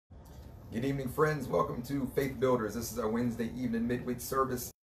Good evening, friends. Welcome to Faith Builders. This is our Wednesday evening midweek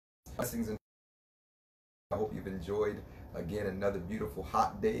service. Blessings and I hope you've enjoyed again another beautiful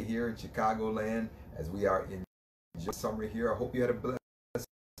hot day here in Chicagoland as we are in summer here. I hope you had a blessed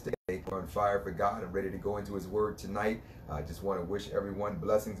day. We're on fire for God and ready to go into His Word tonight. I just want to wish everyone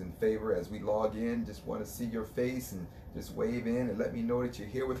blessings and favor as we log in. Just want to see your face and just wave in and let me know that you're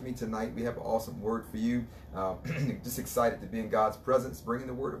here with me tonight. We have an awesome word for you. Just excited to be in God's presence, bringing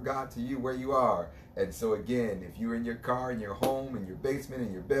the Word of God to you where you are. And so again, if you're in your car, in your home, in your basement,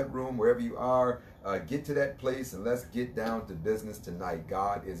 in your bedroom, wherever you are, get to that place and let's get down to business tonight.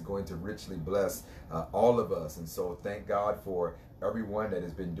 God is going to richly bless all of us. And so thank God for everyone that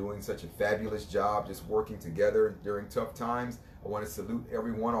has been doing such a fabulous job just working together during tough times. I want to salute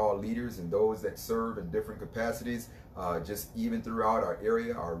everyone, all leaders and those that serve in different capacities, just even throughout our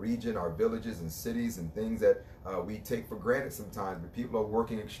area, our region, our villages and cities and things that we take for granted sometimes, but people are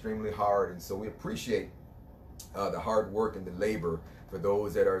working extremely hard. And so we appreciate the hard work and the labor for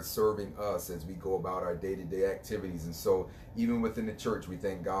those that are serving us as we go about our day-to-day activities. And so even within the church, we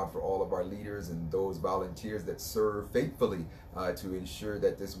thank God for all of our leaders and those volunteers that serve faithfully to ensure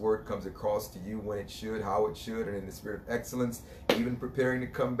that this word comes across to you when it should, how it should, and in the spirit of excellence, even preparing to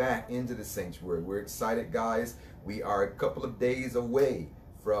come back into the sanctuary. We're excited, guys. We are a couple of days away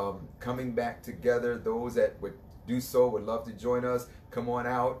from coming back together. Those that would do so would love to join us. Come on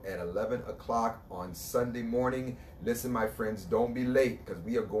out at 11 o'clock on Sunday morning. Listen, my friends, don't be late because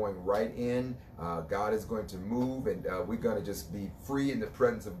we are going right in. God is going to move and we're going to just be free in the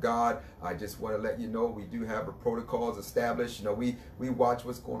presence of God. I just want to let you know we do have our protocols established. You know, we watch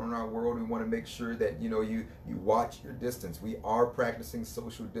what's going on in our world. We want to make sure that, you know, you watch your distance. We are practicing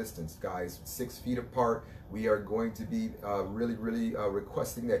social distance, guys, 6 feet apart. We are going to be really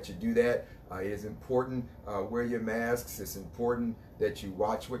requesting that you do that. It is important. Wear your masks. It's important that you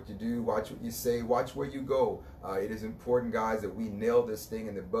watch what you do, watch what you say, watch where you go. It is important, guys, that we nail this thing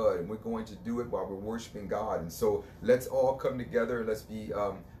in the bud, and we're going to do it while we're worshiping God. And so let's all come together. Let's be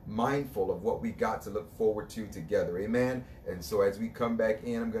mindful of what we got to look forward to together. Amen. And so as we come back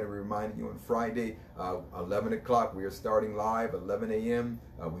in, I'm going to remind you on Friday, 11 o'clock, we are starting live, 11 a.m.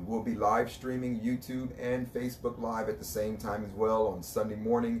 We will be live streaming YouTube and Facebook Live at the same time as well on Sunday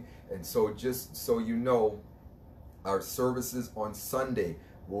morning. And so just so you know, our services on Sunday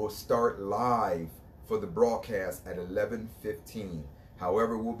will start live for the broadcast at 11:15.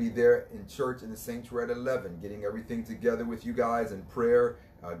 However, we'll be there in church in the sanctuary at 11, getting everything together with you guys in prayer,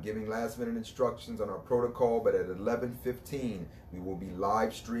 giving last minute instructions on our protocol. But at 11:15, we will be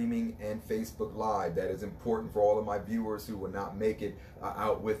live streaming and Facebook Live. That is important for all of my viewers who will not make it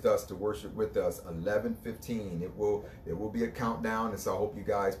out with us to worship with us. 11:15. It will be a countdown, and so I hope you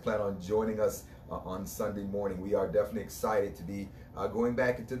guys plan on joining us on Sunday morning. We are definitely excited to be going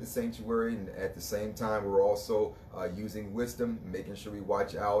back into the sanctuary, and at the same time we're also using wisdom, making sure we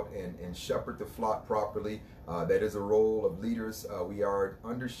watch out and shepherd the flock properly. That is a role of leaders. We are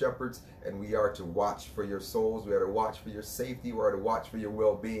under shepherds, and we are to watch for your souls. We are to watch for your safety. We are to watch for your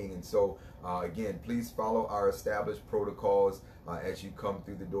well-being. And so again, please follow our established protocols as you come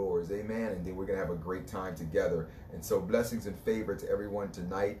through the doors. Amen. And then we're going to have a great time together. And so blessings and favor to everyone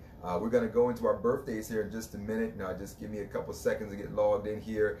tonight. We're going to go into our birthdays here in just a minute. Now, just give me a couple seconds to get logged in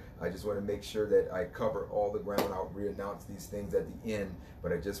here. I just want to make sure that I cover all the ground. I'll re-announce these things at the end.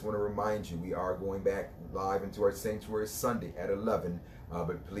 But I just want to remind you, we are going back live into our sanctuary Sunday at 11.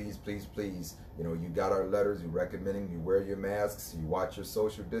 But please, you know, you got our letters. We're recommending you wear your masks, you watch your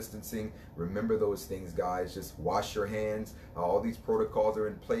social distancing. Remember those things, guys. Just wash your hands. All these protocols are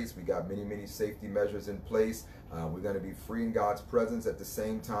in place. We got many safety measures in place. We're going to be free in God's presence. At the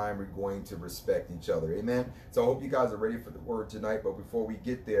same time, we're going to respect each other. Amen. So I hope you guys are ready for the word tonight. But before we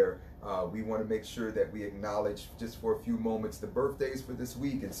get there, we want to make sure that we acknowledge just for a few moments the birthdays for this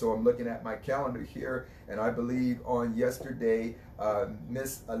week. And so I'm looking at my calendar here, and I believe on yesterday,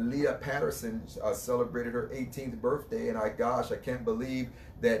 Miss Aaliyah Patterson celebrated her 18th birthday, and I can't believe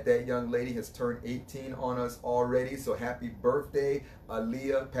that young lady has turned 18 on us already. So happy birthday,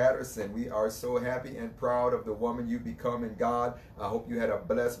 Aaliyah Patterson. We are so happy and proud of the woman you become in God. I hope you had a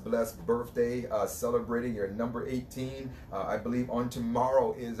blessed birthday celebrating your number 18. I believe on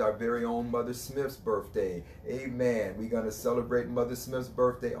tomorrow is our very own Mother Smith's birthday. Amen. We're going to celebrate Mother Smith's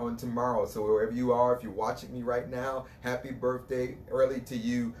birthday on tomorrow. So wherever you are, if you're watching me right now, happy birthday early to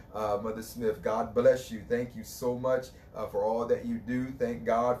you, Mother Smith. God bless you. Thank you so much for all that you do. Thank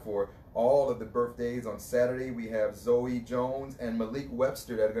God for all of the birthdays on Saturday. We have Zoe Jones and Malik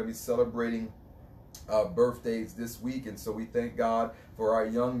Webster that are going to be celebrating birthdays this week, and so we thank God for our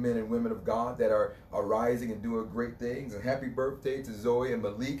young men and women of God that are rising and doing great things. And happy birthday to Zoe and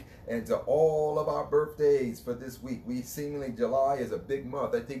Malik and to all of our birthdays for this week. We seemingly, July is a big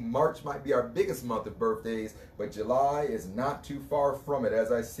month. I think March might be our biggest month of birthdays, but July is not too far from it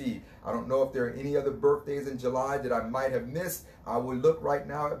as I see. I don't know if there are any other birthdays in July that I might have missed. I will look right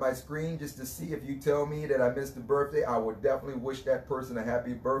now at my screen just to see if you tell me that I missed a birthday. I would definitely wish that person a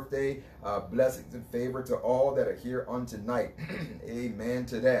happy birthday. Blessings and favor to all that are here on tonight. Amen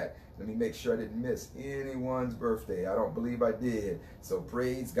to that. Let me make sure I didn't miss anyone's birthday. I don't believe I did. So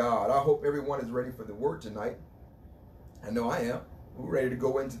praise God. I hope everyone is ready for the word tonight. I know I am. We're ready to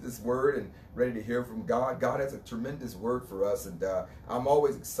go into this word and ready to hear from God. God has a tremendous word for us, and I'm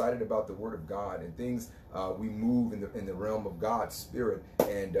always excited about the word of God and things we move in the realm of God's spirit.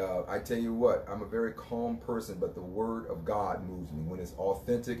 And I tell you what, I'm a very calm person, but the word of God moves me. When it's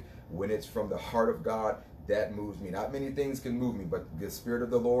authentic, when it's from the heart of God, that moves me. Not many things can move me, but the Spirit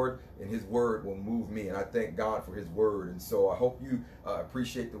of the Lord and His Word will move me. And I thank God for His Word. And so I hope you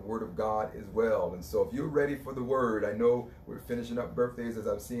appreciate the Word of God as well. And so if you're ready for the Word, I know we're finishing up birthdays as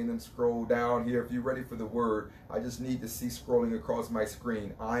I'm seeing them scroll down here. If you're ready for the Word, I just need to see scrolling across my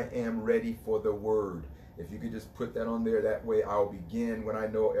screen, I am ready for the Word. If you could just put that on there, that way I'll begin when I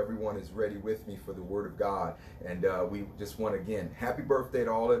know everyone is ready with me for the Word of God. And we just want, again, happy birthday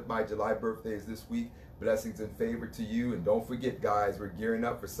to all of my July birthdays this week. Blessings and favor to you. And don't forget, guys, we're gearing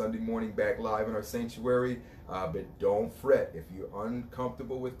up for Sunday morning back live in our sanctuary. But don't fret. If you're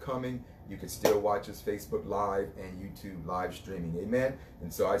uncomfortable with coming, you can still watch us Facebook Live and YouTube live streaming. Amen.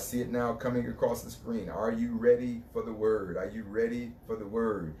 And so I see it now coming across the screen. Are you ready for the word? Are you ready for the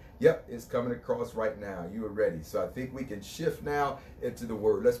word? Yep, it's coming across right now. You are ready. So I think we can shift now into the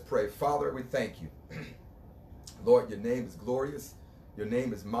word. Let's pray. Father, we thank you. Lord, your name is glorious. Your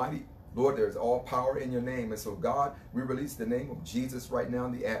name is mighty. Lord, there is all power in your name. And so, God, we release the name of Jesus right now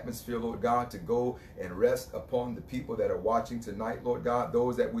in the atmosphere, Lord God, to go and rest upon the people that are watching tonight, Lord God,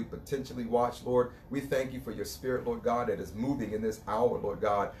 those that we potentially watch, Lord. We thank you for your spirit, Lord God, that is moving in this hour, Lord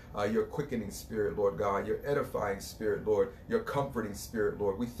God, your quickening spirit, Lord God, your edifying spirit, Lord, your comforting spirit,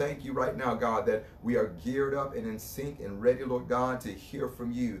 Lord. We thank you right now, God, that we are geared up and in sync and ready, Lord God, to hear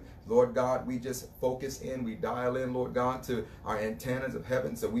from you. Lord God, we just focus in, we dial in, Lord God, to our antennas of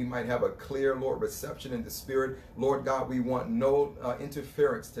heaven so we might have a clear, Lord, reception in the spirit. Lord God, we want no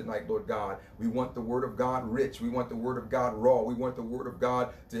interference tonight, Lord God. We want the word of God rich. We want the word of God raw. We want the word of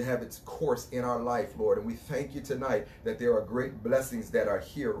God to have its course in our life, Lord. And we thank you tonight that there are great blessings that are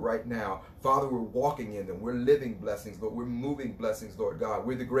here right now. Father, we're walking in them. We're living blessings, Lord. We're moving blessings, Lord God.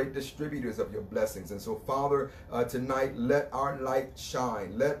 We're the great distributors of your blessings. And so, Father, tonight, let our light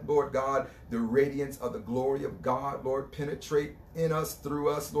shine. Let, Lord God, the radiance of the glory of God, Lord, penetrate in us, through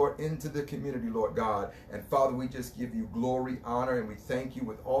us, Lord, into the community, Lord God. And Father, we just give you glory, honor, and we thank you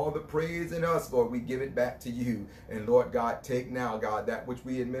with all the praise in us, Lord. We give it back to you. And Lord God, take now, God, that which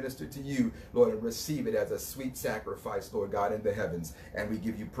we administer to you, Lord, and receive it as a sweet sacrifice, Lord God, in the heavens. And we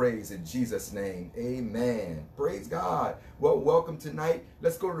give you praise in Jesus' name. Amen. Praise God. Well, welcome tonight.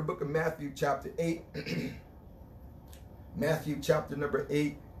 Let's go to the book of Matthew, chapter 8. Matthew, chapter number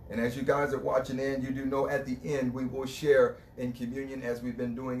 8. And as you guys are watching in, you do know at the end we will share in communion as we've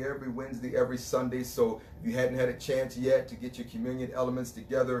been doing every Wednesday, every Sunday. So if you hadn't had a chance yet to get your communion elements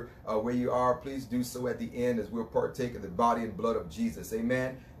together where you are, please do so at the end as we'll partake of the body and blood of Jesus.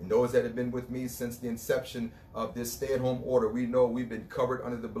 Amen. And those that have been with me since the inception of this stay-at-home order, we know we've been covered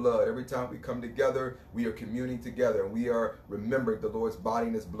under the blood. Every time we come together, we are communing together and we are remembering the Lord's body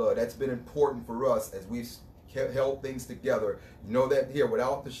and his blood. That's been important for us as we've held things together. You know that here,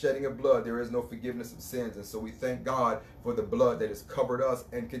 without the shedding of blood, there is no forgiveness of sins. And so we thank God for the blood that has covered us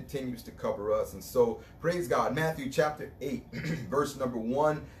and continues to cover us. And so praise God. Matthew chapter 8, verse number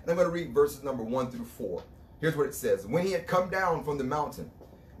 1. And I'm going to read verses number 1 through 4. Here's what it says. When he had come down from the mountain,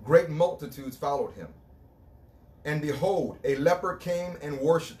 great multitudes followed him. And behold, a leper came and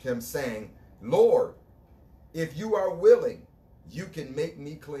worshiped him, saying, Lord, if you are willing, you can make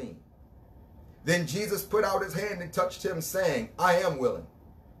me clean. Then Jesus put out his hand and touched him, saying, I am willing,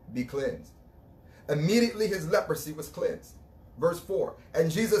 be cleansed. Immediately his leprosy was cleansed. Verse 4, and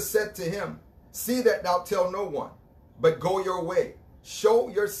Jesus said to him, see that thou tell no one, but go your way, show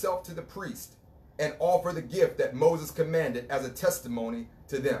yourself to the priest, and offer the gift that Moses commanded as a testimony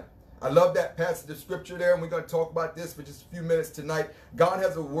to them. I love that passage of scripture there, and we're going to talk about this for just a few minutes tonight. God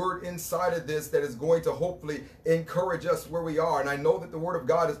has a word inside of this that is going to hopefully encourage us where we are. And I know that the word of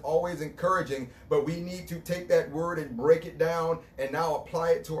God is always encouraging, but we need to take that word and break it down and now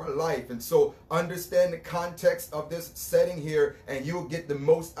apply it to our life. And so understand the context of this setting here, and you'll get the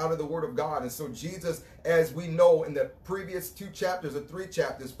most out of the word of God. And so Jesus, as we know in the previous 2 chapters or 3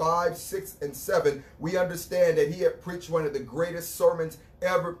 chapters, 5, 6, and 7, we understand that he had preached one of the greatest sermons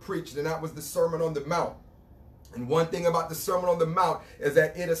ever preached, and that was the Sermon on the Mount. And one thing about the Sermon on the Mount is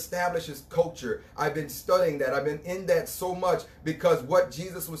that it establishes culture. I've been studying that. I've been in that so much because what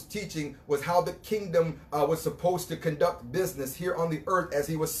Jesus was teaching was how the kingdom was supposed to conduct business here on the earth as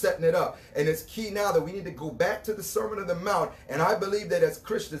he was setting it up. And it's key now that we need to go back to the Sermon on the Mount. And I believe that as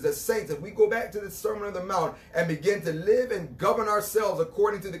Christians, as saints, if we go back to the Sermon on the Mount and begin to live and govern ourselves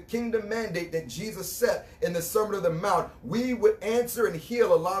according to the kingdom mandate that Jesus set in the Sermon on the Mount, we would answer and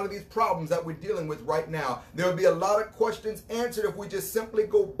heal a lot of these problems that we're dealing with right now. There will be a lot of questions answered if we just simply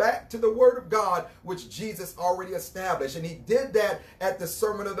go back to the word of God, which Jesus already established. And he did that at the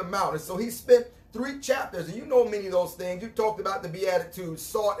Sermon on the Mount. And so he spent 3 chapters, and you know many of those things. You talked about the Beatitudes,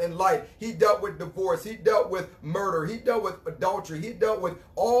 salt and light. He dealt with divorce. He dealt with murder. He dealt with adultery. He dealt with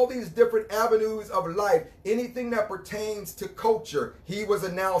all these different avenues of life. Anything that pertains to culture, he was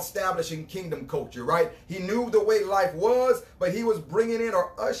now establishing kingdom culture, right? He knew the way life was, but he was bringing in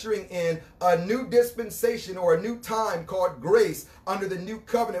or ushering in a new dispensation or a new time called grace under the new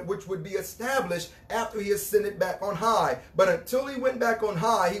covenant, which would be established after he ascended back on high. But until he went back on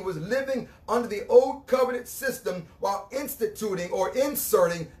high, he was living under the old covenant system while instituting or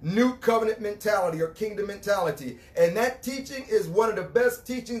inserting new covenant mentality or kingdom mentality. And that teaching is one of the best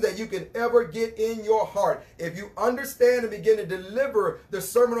teachings that you can ever get in your heart. If you understand and begin to deliver the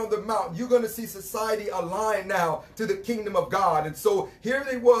Sermon on the Mount, you're going to see society align now to the kingdom of God. And so here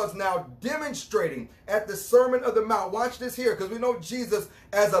he was now demonstrating at the Sermon on the Mount. Watch this here, because we know Jesus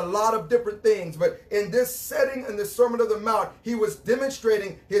as a lot of different things, but in this setting in the Sermon on the Mount, he was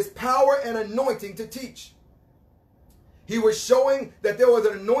demonstrating his power and anointing to teach. He was showing that there was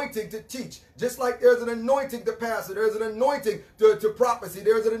an anointing to teach. Just like there's an anointing to pastor, there's an anointing to prophecy,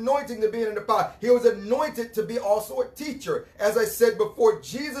 there's an anointing to being in the power. He was anointed to be also a teacher. As I said before,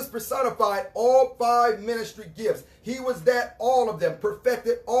 Jesus personified all 5 ministry gifts. He was that, all of them,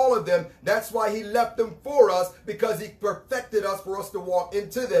 perfected all of them. That's why he left them for us, because he perfected us for us to walk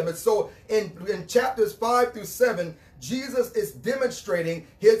into them. And so in chapters 5 through 7, Jesus is demonstrating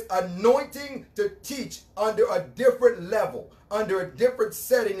his anointing to teach under a different level, under a different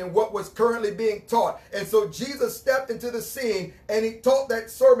setting than what was currently being taught. And so Jesus stepped into the scene and he taught that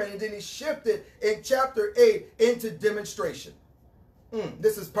sermon, and then he shifted in chapter 8 into demonstration.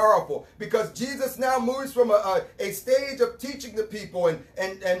 This is powerful, because Jesus now moves from a stage of teaching the people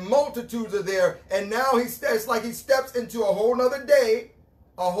and multitudes are there, and now it's like he steps into a whole nother day,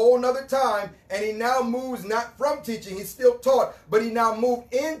 a whole nother time, and he now moves not from teaching, he's still taught, but he now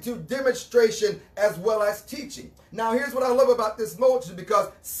moved into demonstration as well as teaching. Now here's what I love about this motion,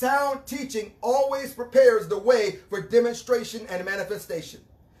 because sound teaching always prepares the way for demonstration and manifestation.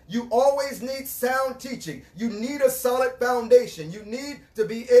 You always need sound teaching. You need a solid foundation. You need to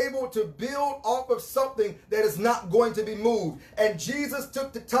be able to build off of something that is not going to be moved. And Jesus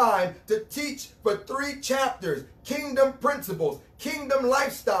took the time to teach for 3 chapters, kingdom principles, kingdom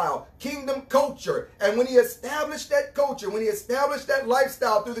lifestyle, kingdom culture. And when he established that culture, when he established that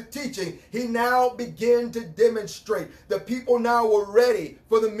lifestyle through the teaching, he now began to demonstrate. The people now were ready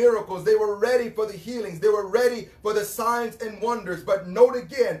for the miracles. They were ready for the healings. They were ready for the signs and wonders. But note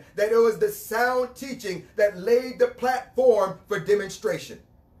again that it was the sound teaching that laid the platform for demonstration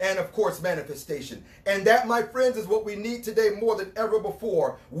and, of course, manifestation. And that, my friends, is what we need today more than ever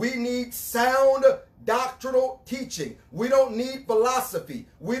before. We need sound doctrinal teaching. We don't need philosophy.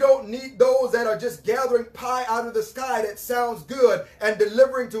 We don't need those that are just gathering pie out of the sky that sounds good and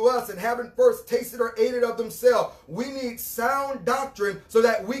delivering to us and haven't first tasted or ate it of themselves. We need sound doctrine so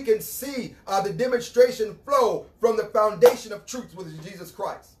that we can see the demonstration flow from the foundation of truth, which is Jesus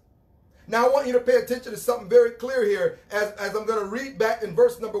Christ. Now, I want you to pay attention to something very clear here as I'm going to read back in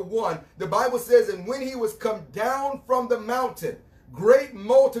verse number 1. The Bible says, and when he was come down from the mountain, great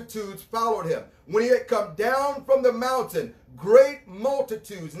multitudes followed him. When he had come down from the mountain, great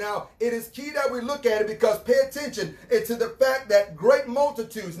multitudes. Now, it is key that we look at it, because pay attention to the fact that great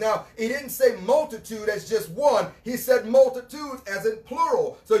multitudes. Now, he didn't say multitude as just one. He said multitudes as in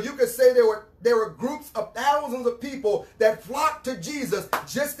plural. So you could say there were groups of thousands of people that flocked to Jesus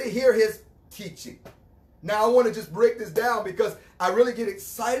just to hear his teaching. Now, I want to just break this down because I really get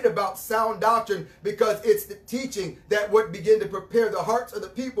excited about sound doctrine, because it's the teaching that would begin to prepare the hearts of the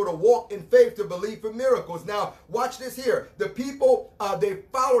people to walk in faith, to believe for miracles. Now, watch this here. The people, they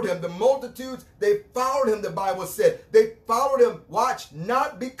followed him. The multitudes, they followed him, the Bible said. They followed him, watch,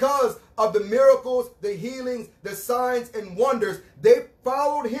 not because of the miracles, the healings, the signs and wonders. They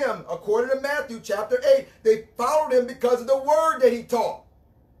followed him, according to Matthew chapter 8, they followed him because of the word that he taught.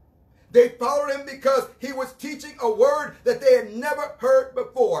 They followed him because he was teaching a word that they had never heard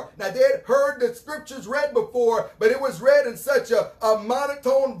before. Now, they had heard the scriptures read before, but it was read in such a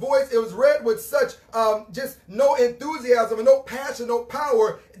monotone voice. It was read with such just no enthusiasm and no passion, no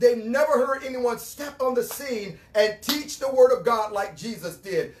power. They never heard anyone step on the scene and teach the word of God like Jesus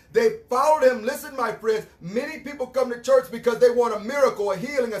did. They followed him. Listen, my friends, many people come to church because they want a miracle, a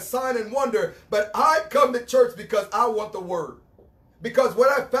healing, a sign and wonder. But I come to church because I want the word. Because what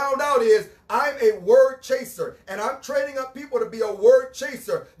I found out is I'm a word chaser, and I'm training up people to be a word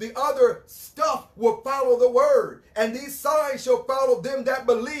chaser. The other stuff will follow the word, and these signs shall follow them that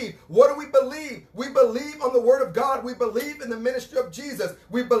believe. What do we believe? We believe on the word of God. We believe in the ministry of Jesus.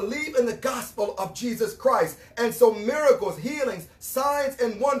 We believe in the gospel of Jesus Christ. And so miracles, healings, signs,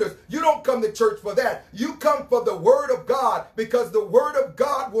 and wonders, you don't come to church for that. You come for the word of God, because the word of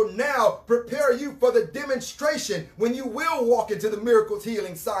God will now prepare you for the demonstration when you will walk into the miracles,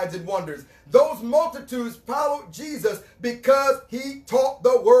 healings, signs, and wonders. Those multitudes followed Jesus because he taught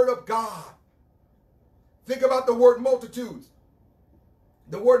the word of God. Think about the word multitudes.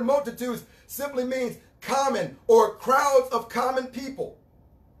 The word multitudes simply means common, or crowds of common people.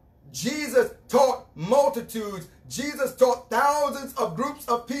 Jesus taught multitudes. Jesus taught thousands of groups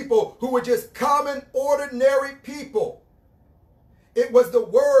of people who were just common, ordinary people. It was the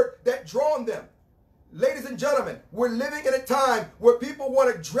word that drew them. Ladies and gentlemen, we're living in a time where people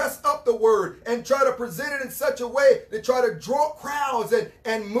want to dress up the word and try to present it in such a way to try to draw crowds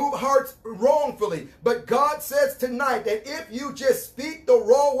and move hearts wrongfully. But God says tonight that if you just speak the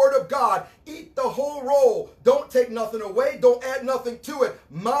raw word of God, eat the whole roll, don't take nothing away, don't add nothing to it,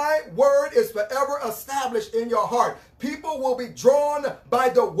 my word is forever established in your heart. People will be drawn by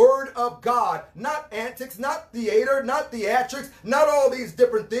the word of God. Not antics, not theater, not theatrics, not all these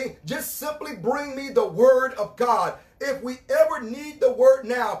different things. Just simply bring me the word of God. If we ever need the word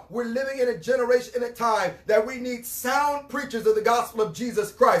now, we're living in a generation, in a time that we need sound preachers of the gospel of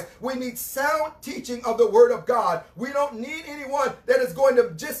Jesus Christ. We need sound teaching of the word of God. We don't need anyone that is going to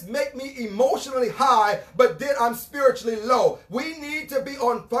just make me emotionally high, but then I'm spiritually low. We need to be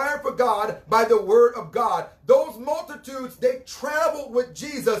on fire for God by the word of God. Those multitudes, they traveled with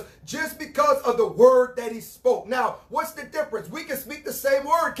Jesus just because of the word that he spoke. Now, what's the difference? We can speak the same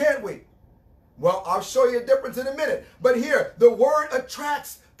word, can't we? Well, I'll show you a difference in a minute. But here, the word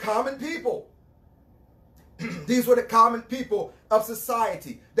attracts common people. These were the common people of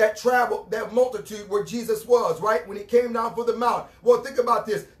society that traveled, that multitude where Jesus was, right? When he came down from the mount. Well, think about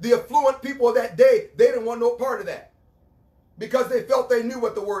this. The affluent people of that day, they didn't want no part of that, because they felt they knew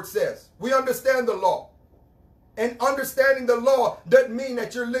what the word says. We understand the law. And understanding the law doesn't mean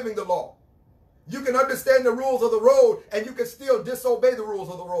that you're living the law. You can understand the rules of the road, and you can still disobey the rules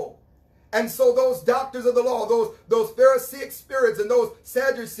of the road. And so those doctors of the law, those Pharisaic spirits and those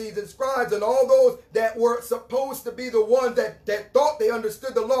Sadducees and scribes and all those that were supposed to be the ones that thought they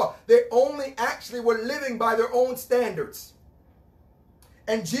understood the law, they only actually were living by their own standards.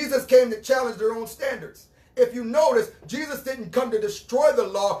 And Jesus came to challenge their own standards. If you notice, Jesus didn't come to destroy the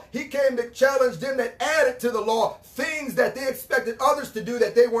law. He came to challenge them that added to the law things that they expected others to do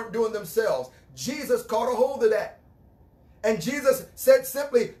that they weren't doing themselves. Jesus caught a hold of that. And Jesus said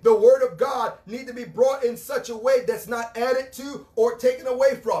simply, the word of God need to be brought in such a way that's not added to or taken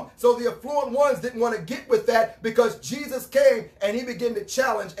away from. So the affluent ones didn't want to get with that, because Jesus came and he began to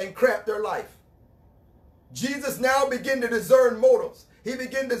challenge and cramp their life. Jesus now began to discern motives. He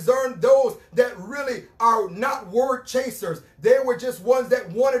began to discern those that really are not word chasers. They were just ones that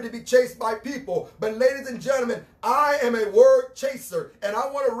wanted to be chased by people. But ladies and gentlemen, I am a word chaser, and I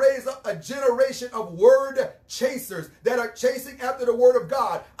want to raise up a generation of word chasers that are chasing after the word of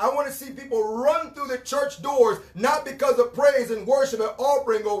God. I want to see people run through the church doors, not because of praise and worship and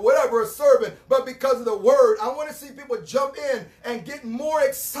offering or whatever, a servant, but because of the word. I want to see people jump in and get more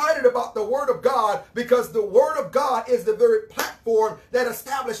excited about the word of God, because the word of God is the very platform that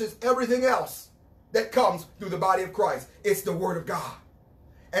establishes everything else that comes through the body of Christ. It's the word of God.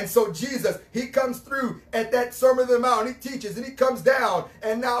 And so Jesus, he comes through at that Sermon on the Mount. He teaches and he comes down.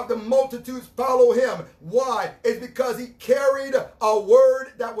 And now the multitudes follow him. Why? It's because he carried a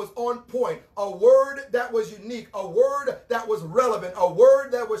word that was on point, a word that was unique, a word that was relevant, a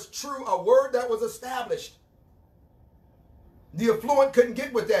word that was true, a word that was established. The affluent couldn't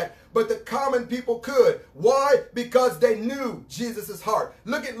get with that, but the common people could. Why? Because they knew Jesus' heart.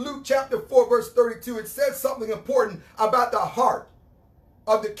 Look at Luke chapter 4, verse 32. It says something important about the heart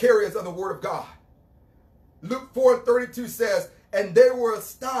of the carriers of the word of God. Luke 4 and 32 says, and they were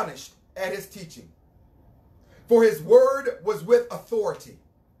astonished at his teaching, for his word was with authority.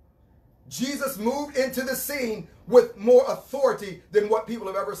 Jesus moved into the scene with more authority than what people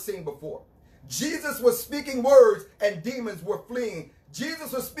have ever seen before. Jesus was speaking words and demons were fleeing.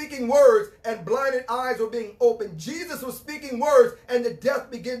 Jesus was speaking words and blinded eyes were being opened. Jesus was speaking words and the deaf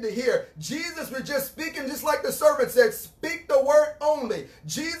began to hear. Jesus was just speaking just like the servant said, speak the word only.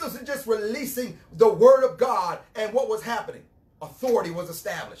 Jesus was just releasing the word of God, and what was happening? Authority was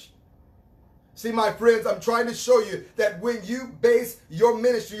established. See, my friends, I'm trying to show you that when you base your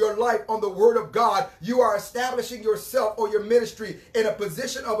ministry, your life on the word of God, you are establishing yourself or your ministry in a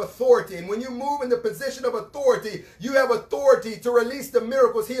position of authority. And when you move in the position of authority, you have authority to release the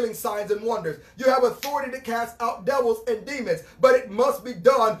miracles, healing, signs, and wonders. You have authority to cast out devils and demons, but it must be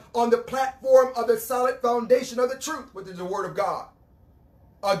done on the platform of the solid foundation of the truth, which is the word of God.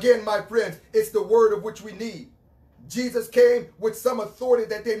 Again, my friends, it's the word of which we need. Jesus came with some authority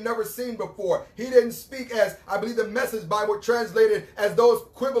that they've never seen before. He didn't speak as, I believe the Message Bible translated, as those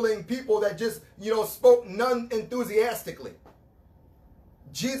quibbling people that just, spoke none enthusiastically.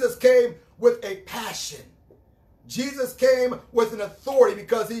 Jesus came with a passion. Jesus came with an authority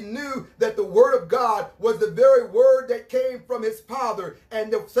because he knew that the word of God was the very word that came from his Father,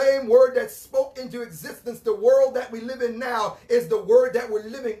 and the same word that spoke into existence the world that we live in now is the word that we're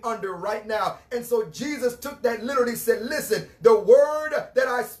living under right now. And so Jesus took that literally, said, listen, the word that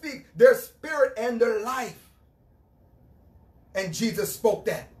I speak, their spirit and their life. And Jesus spoke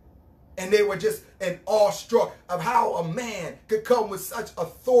that. And they were just awestruck of how a man could come with such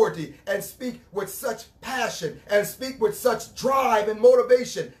authority and speak with such passion and speak with such drive and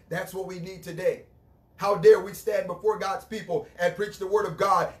motivation. That's what we need today. How dare we stand before God's people and preach the word of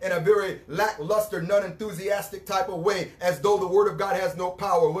God in a very lackluster, non-enthusiastic type of way, as though the word of God has no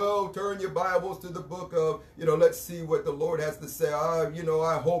power. Well, turn your Bibles to the book of, let's see what the Lord has to say.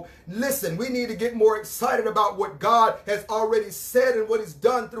 I hope. Listen, we need to get more excited about what God has already said and what he's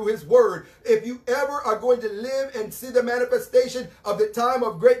done through his word. If you ever are going to live and see the manifestation of the time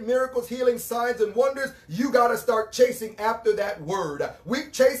of great miracles, healing, signs, and wonders, you got to start chasing after that word.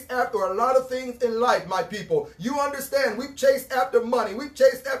 We've chased after a lot of things in life, my people. You understand, we've chased after money, we've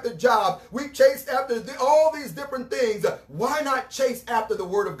chased after jobs, we've chased after all these different things. Why not chase after the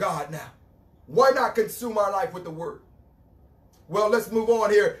word of God now? Why not consume our life with the word? Well, let's move on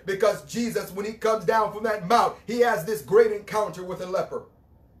here, because Jesus, when he comes down from that mount, he has this great encounter with a leper.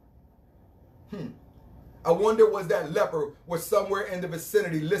 I wonder, was that leper was somewhere in the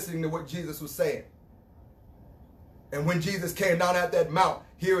vicinity listening to what Jesus was saying? And when Jesus came down at that mount,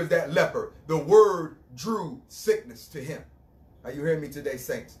 here is that leper. The word drew sickness to him. Are you hearing me today,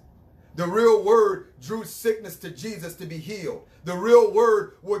 saints? The real word drew sickness to Jesus to be healed. The real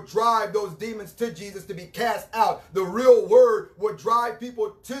word would drive those demons to Jesus to be cast out. The real word would drive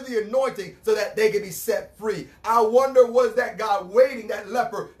people to the anointing so that they could be set free. I wonder, was that guy waiting, that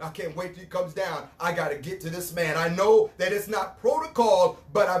leper? I can't wait till he comes down. I got to get to this man. I know that it's not protocol,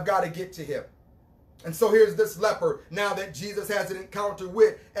 but I've got to get to him. And so here's this leper now that Jesus has an encounter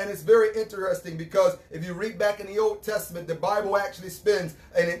with. And it's very interesting because if you read back in the Old Testament, the Bible actually spends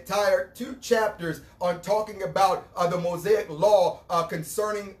an entire 2 chapters on talking about the Mosaic law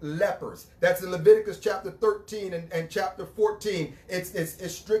concerning lepers. That's in Leviticus chapter 13 and chapter 14.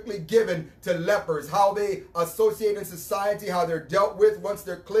 It's strictly given to lepers, how they associate in society, how they're dealt with once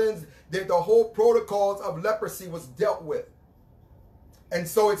they're cleansed. The whole protocols of leprosy was dealt with. And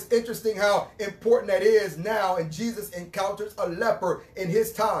so it's interesting how important that is now. And Jesus encounters a leper in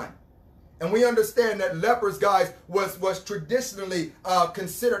his time. And we understand that lepers, guys, was traditionally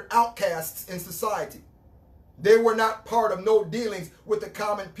considered outcasts in society. They were not part of no dealings with the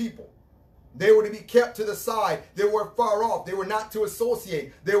common people. They were to be kept to the side. They were far off. They were not to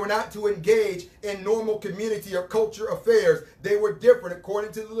associate. They were not to engage in normal community or culture affairs. They were different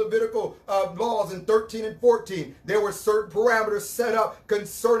according to the Levitical laws in 13 and 14. There were certain parameters set up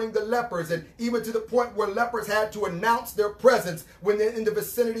concerning the lepers, and even to the point where lepers had to announce their presence when they're in the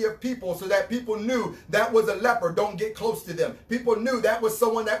vicinity of people so that people knew that was a leper. Don't get close to them. People knew that was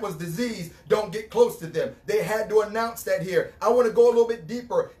someone that was diseased. Don't get close to them. They had to announce that here. I want to go a little bit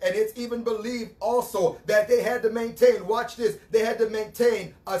deeper, and it's even believed also that they had to maintain, watch this, they had to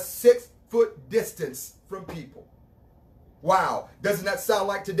maintain a 6-foot distance from people. Wow. Doesn't that sound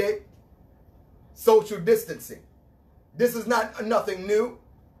like today? Social distancing. This is not nothing new.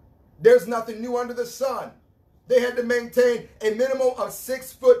 There's nothing new under the sun. They had to maintain a minimum of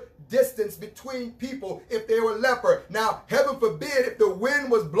 6-foot distance between people if they were leper. Now, heaven forbid, if the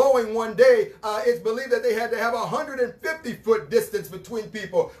wind was blowing one day, it's believed that they had to have a 150-foot distance between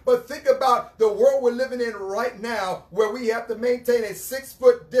people. But think about the world we're living in right now, where we have to maintain a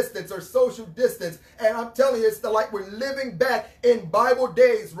 6-foot distance or social distance. And I'm telling you, it's like we're living back in Bible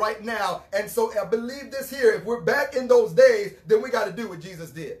days right now. And so I believe this here, if we're back in those days, then we got to do what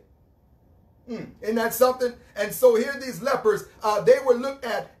Jesus did. Isn't that something? And so here these lepers, they were looked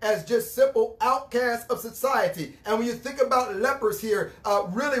at as just simple outcasts of society. And when you think about lepers here,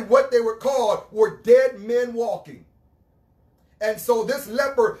 really what they were called were dead men walking. And so this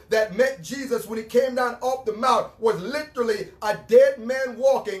leper that met Jesus when he came down off the mount was literally a dead man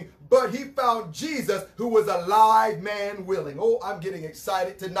walking, but he found Jesus who was a live man willing. Oh, I'm getting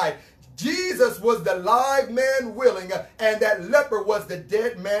excited tonight. Jesus was the live man willing, and that leper was the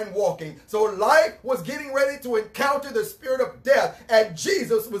dead man walking. So life was getting ready to encounter the spirit of death, and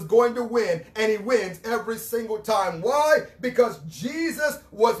Jesus was going to win, and he wins every single time. Why? Because Jesus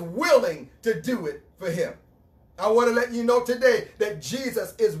was willing to do it for him. I want to let you know today that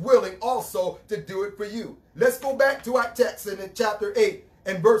Jesus is willing also to do it for you. Let's go back to our text in chapter 8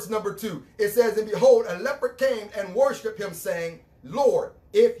 and verse number 2. It says, "And behold, a leper came and worshiped him, saying, Lord,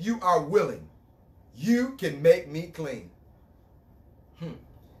 if you are willing, you can make me clean."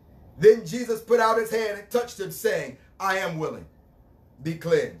 Then Jesus put out his hand and touched him, saying, I am willing. Be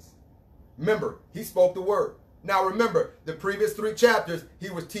cleansed. Remember, he spoke the word. Now remember, the previous 3 chapters, he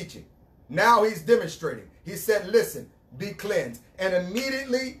was teaching. Now he's demonstrating. He said, listen, be cleansed. And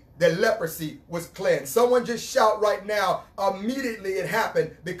immediately the leprosy was cleansed. Someone just shout right now, immediately it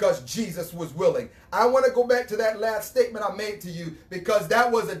happened because Jesus was willing. I want to go back to that last statement I made to you, because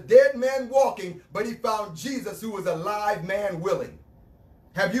that was a dead man walking, but he found Jesus who was a live man willing.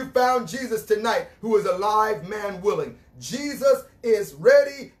 Have you found Jesus tonight who is a live man willing? Jesus is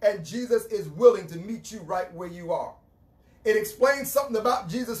ready and Jesus is willing to meet you right where you are. It explains something about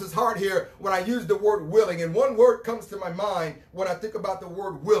Jesus' heart here when I use the word willing. And one word comes to my mind when I think about the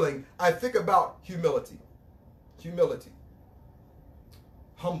word willing. I think about humility. Humility.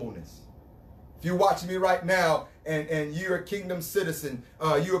 Humbleness. If you're watching me right now and you're a kingdom citizen,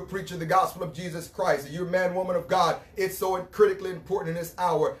 you're a preacher of the gospel of Jesus Christ, and you're a man, woman of God, it's so critically important in this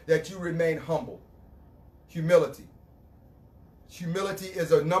hour that you remain humble. Humility. Humility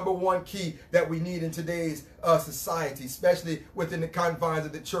is a #1 key that we need in today's society, especially within the confines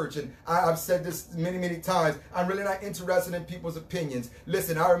of the church. And I've said this many, many times. I'm really not interested in people's opinions.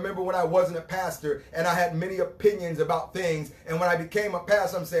 Listen, I remember when I wasn't a pastor and I had many opinions about things. And when I became a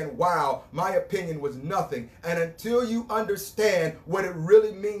pastor, I'm saying, wow, my opinion was nothing. And until you understand what it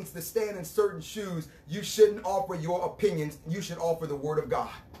really means to stand in certain shoes, you shouldn't offer your opinions. You should offer the word of God.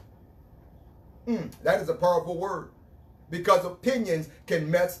 That is a powerful word. Because opinions can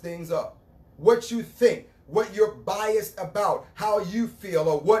mess things up. What you think, what you're biased about, how you feel,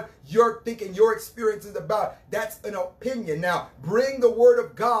 or what you're thinking your experience is about, that's an opinion. Now, bring the word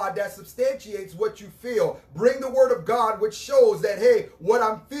of God that substantiates what you feel. Bring the word of God which shows that, hey, what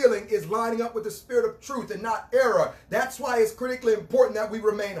I'm feeling is lining up with the spirit of truth and not error. That's why it's critically important that we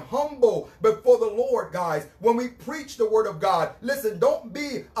remain humble before the Lord, guys. When we preach the word of God, listen, don't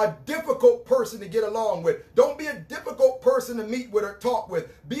be a difficult person to get along with. Don't be a difficult person to meet with or talk with.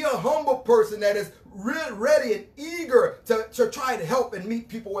 Be a humble person that is ready and eager to try to help and meet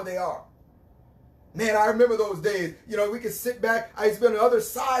people where they are. Man, I remember those days. You know, we could sit back. I used to be on the other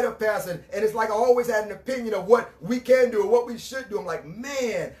side of passing, and it's like I always had an opinion of what we can do or what we should do. I'm like,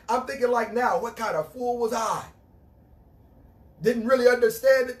 man, I'm thinking like now, what kind of fool was I? Didn't really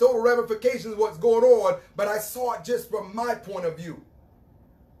understand the total ramifications of what's going on, but I saw it just from my point of view.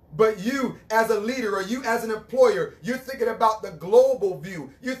 But you as a leader or you as an employer, you're thinking about the global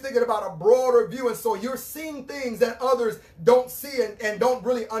view. You're thinking about a broader view. And so you're seeing things that others don't see and don't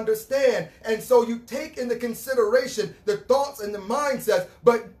really understand. And so you take into consideration the thoughts and the mindsets,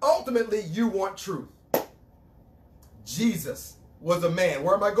 but ultimately you want truth. Jesus was a man.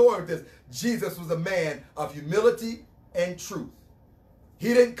 Where am I going with this? Jesus was a man of humility and truth.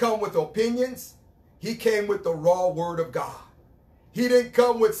 He didn't come with opinions. He came with the raw word of God. He didn't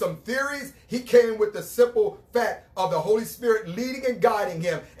come with some theories. He came with the simple fact of the Holy Spirit leading and guiding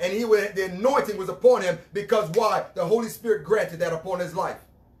him. And the anointing was upon him because why? The Holy Spirit granted that upon his life.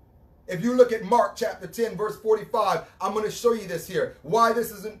 If you look at Mark chapter 10, verse 45, I'm going to show you this here, why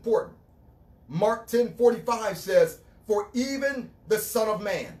this is important. Mark 10:45 says, "For even the Son of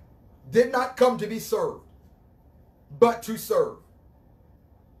Man did not come to be served, but to serve."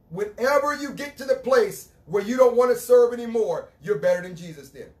 Whenever you get to the place where you don't want to serve anymore, you're better than Jesus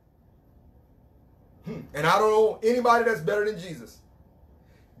then. And I don't know anybody that's better than Jesus.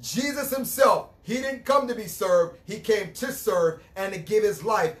 Jesus himself, he didn't come to be served. He came to serve and to give his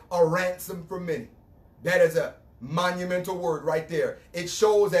life a ransom for many. That is a monumental word right there. It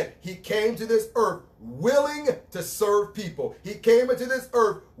shows that he came to this earth willing to serve people. He came into this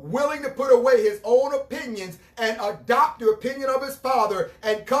earth willing to put away his own opinions and adopt the opinion of his Father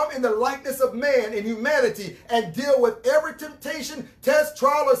and come in the likeness of man in humanity and deal with every temptation, test,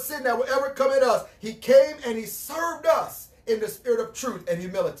 trial, or sin that will ever come at us. He came and he served us in the spirit of truth and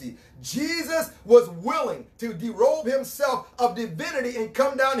humility. Jesus was willing to derobe himself of divinity and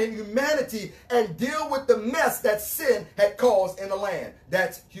come down in humanity and deal with the mess that sin had caused in the land.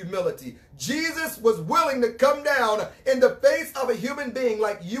 That's humility. Jesus was willing to come down in the face of a human being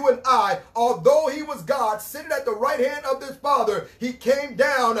like you and I. Although he was God sitting at the right hand of his Father, he came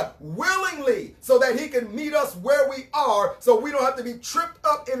down willingly so that he can meet us where we are so we don't have to be tripped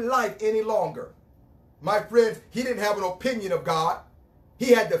up in life any longer. My friends, he didn't have an opinion of God. He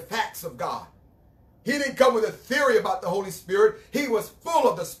had the facts of God. He didn't come with a theory about the Holy Spirit. He was full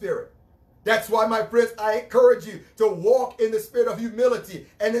of the Spirit. That's why, my friends, I encourage you to walk in the spirit of humility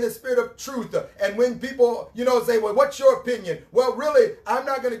and in the spirit of truth. And when people, say, well, what's your opinion? Well, really, I'm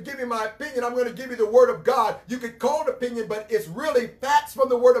not going to give you my opinion. I'm going to give you the word of God. You could call it opinion, but it's really facts from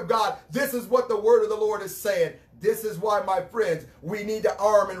the word of God. This is what the word of the Lord is saying. This is why, my friends, we need to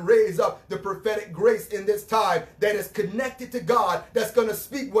arm and raise up the prophetic grace in this time that is connected to God, that's going to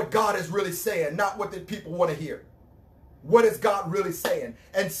speak what God is really saying, not what the people want to hear. What is God really saying?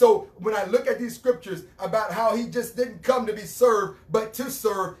 And so when I look at these scriptures about how he just didn't come to be served, but to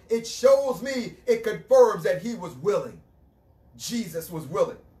serve, it shows me, it confirms that he was willing. Jesus was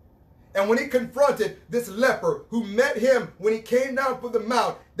willing. And when he confronted this leper who met him when he came down from the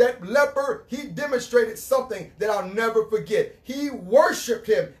mount, that leper, he demonstrated something that I'll never forget. He worshiped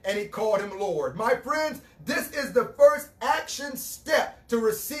him and he called him Lord. My friends, this is the first action step to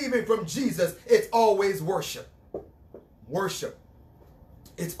receiving from Jesus. It's always worship. Worship.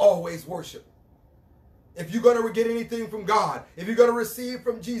 It's always worship. If you're going to get anything from God, if you're going to receive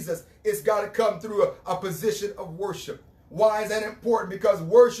from Jesus, it's got to come through a position of worship. Why is that important? Because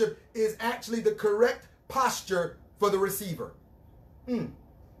worship is actually the correct posture for the receiver.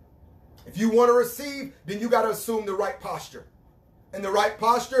 If you want to receive, then you got to assume the right posture. And the right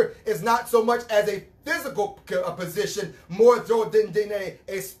posture is not so much as a physical position, more so than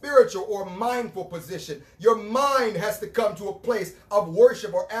a spiritual or mindful position. Your mind has to come to a place of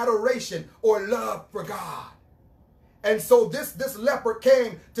worship or adoration or love for God. And so this leper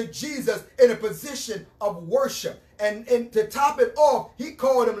came to Jesus in a position of worship. And to top it off, he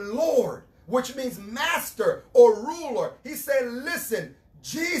called him Lord, which means master or ruler. He said, listen,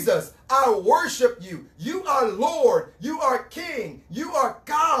 Jesus, I worship you. You are Lord. You are King. You are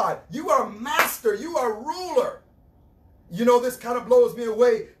God. You are master. You are ruler. This kind of blows me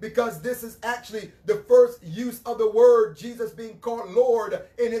away because this is actually the first use of the word Jesus being called Lord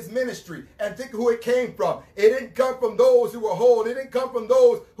in his ministry. And think who it came from. It didn't come from those who were whole. It didn't come from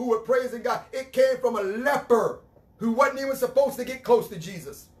those who were praising God. It came from a leper who wasn't even supposed to get close to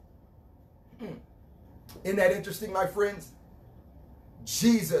Jesus. Isn't that interesting, my friends?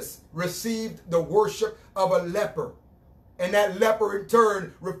 Jesus received the worship of a leper. And that leper in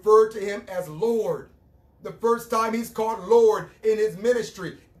turn referred to him as Lord. The first time he's called Lord in his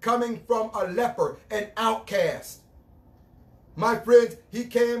ministry, coming from a leper, an outcast. My friends, he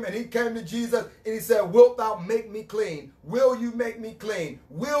came to Jesus and he said, wilt thou make me clean? Will you make me clean?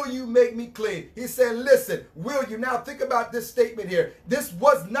 Will you make me clean? He said, listen, will you? Now think about this statement here. This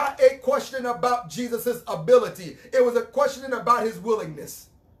was not a question about Jesus's ability. It was a question about his willingness.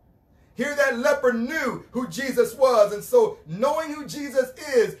 Here that leper knew who Jesus was. And so knowing who Jesus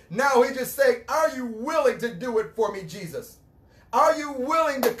is, now he just saying, are you willing to do it for me, Jesus? Are you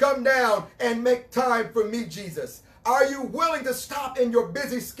willing to come down and make time for me, Jesus? Are you willing to stop in your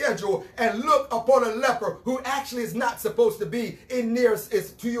busy schedule and look upon a leper who actually is not supposed to be in near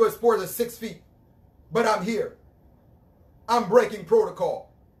to you as far as 6 feet? But I'm here. I'm breaking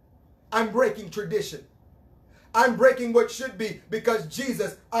protocol. I'm breaking tradition. I'm breaking what should be because,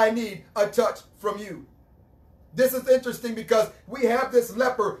 Jesus, I need a touch from you. This is interesting because we have this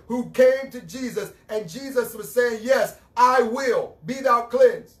leper who came to Jesus and Jesus was saying, yes, I will be thou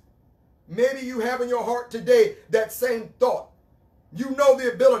cleansed. Maybe you have in your heart today that same thought. You know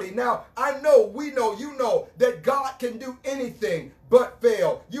the ability. Now, I know, we know, you know that God can do anything but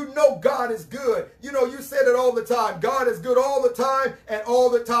fail. You know God is good. You know, you said it all the time. God is good all the time, and all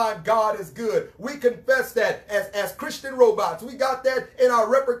the time God is good. We confess that as Christian robots. We got that in our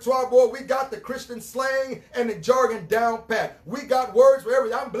repertoire, boy. We got the Christian slang and the jargon down pat. We got words for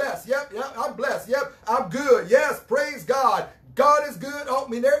everything. I'm blessed. Yep, I'm blessed. Yep, I'm good. Yes, praise God. God is good. Oh, I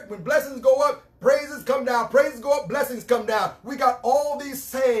mean, when blessings go up, praises come down. Praises go up, blessings come down. We got all these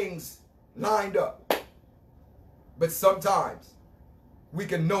sayings lined up. But sometimes we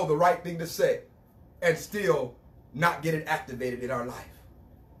can know the right thing to say and still not get it activated in our life.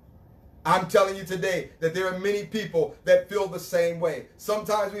 I'm telling you today that there are many people that feel the same way.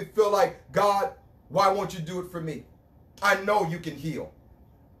 Sometimes we feel like, God, why won't you do it for me? I know you can heal.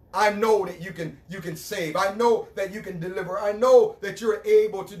 I know that you can save. I know that you can deliver. I know that you're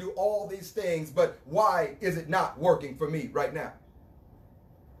able to do all these things, but why is it not working for me right now?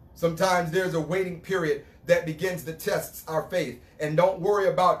 Sometimes there's a waiting period that begins to test our faith. And don't worry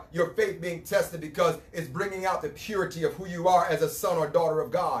about your faith being tested because it's bringing out the purity of who you are as a son or daughter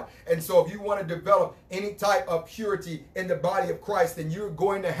of God. And so if you want to develop any type of purity in the body of Christ, then you're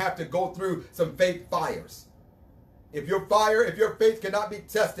going to have to go through some faith fires. If your faith cannot be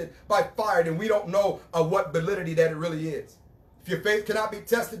tested by fire, then we don't know what validity that it really is. If your faith cannot be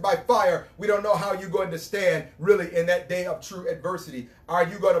tested by fire, we don't know how you're going to stand really in that day of true adversity. Are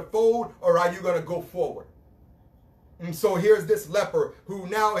you going to fold or are you going to go forward? And so here's this leper who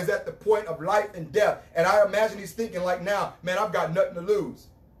now is at the point of life and death. And I imagine he's thinking like, now, man, I've got nothing to lose.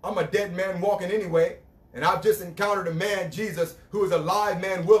 I'm a dead man walking anyway. And I've just encountered a man, Jesus, who is a live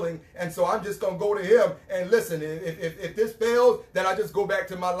man willing. And so I'm just going to go to him and listen. If this fails, then I just go back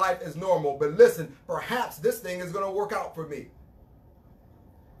to my life as normal. But listen, perhaps this thing is going to work out for me.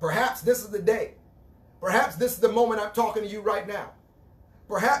 Perhaps this is the day. Perhaps this is the moment I'm talking to you right now.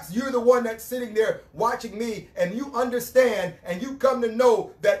 Perhaps you're the one that's sitting there watching me and you understand and you come to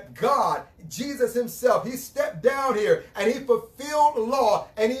know that God, Jesus himself, he stepped down here and he fulfilled law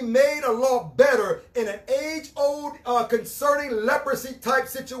and he made a law better in an age-old concerning leprosy type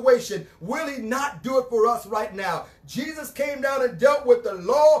situation. Will he not do it for us right now? Jesus came down and dealt with the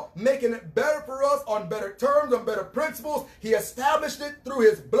law, making it better for us on better terms, on better principles. He established it through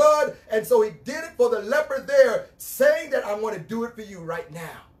his blood. And so he did it for the leper there, saying that I want to do it for you right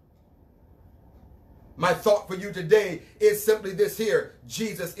now. My thought for you today is simply this here.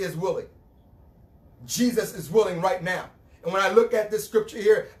 Jesus is willing. Jesus is willing right now. And when I look at this scripture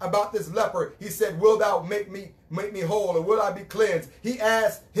here about this leper, he said, will thou make me whole, or will I be cleansed? He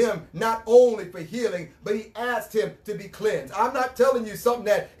asked him not only for healing, but he asked him to be cleansed. I'm not telling you something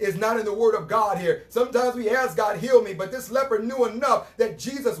that is not in the word of God here. Sometimes we ask God, heal me, but this leper knew enough that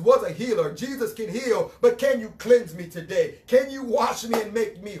Jesus was a healer. Jesus can heal, but can you cleanse me today? Can you wash me and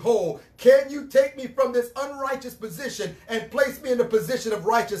make me whole? Can you take me from this unrighteous position and place me in a position of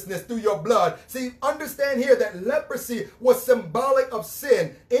righteousness through your blood? See, understand here that leprosy was symbolic of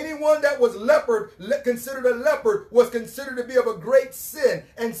sin. Anyone that was considered a leper was considered to be of a great sin.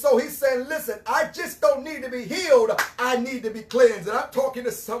 And so he's saying, listen, I just don't need to be healed. I need to be cleansed. And I'm talking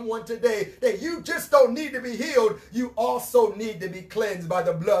to someone today that you just don't need to be healed. You also need to be cleansed by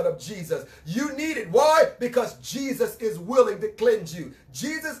the blood of Jesus. You need it. Why? Because Jesus is willing to cleanse you.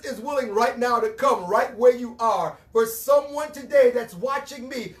 Jesus is willing right now to come right where you are. For someone today that's watching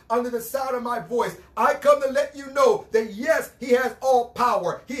me under the sound of my voice, I come to let you know that yes, he has all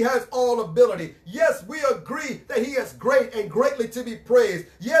power. He has all ability. Yes, we agree that he is great and greatly to be praised.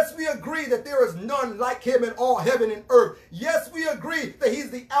 Yes, we agree that there is none like him in all heaven and earth. Yes, we agree that he's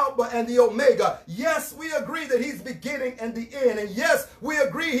the Alpha and the Omega. Yes, we agree that he's beginning and the end. And yes, we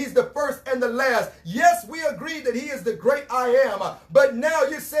agree he's the first and the last. Yes, we agree that he is the great I am. But now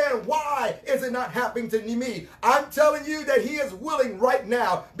you're saying, why is it not happening to me? I'm telling you that he is willing right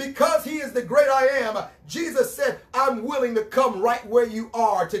now because he is the great I am. Jesus said, I'm willing to come right where you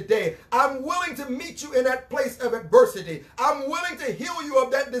are today. I'm willing to meet you in that place of adversity. I'm willing to heal you you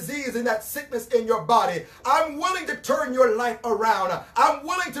of that disease and that sickness in your body. I'm willing to turn your life around. I'm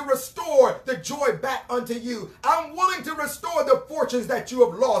willing to restore the joy back unto you. I'm willing to restore the fortunes that you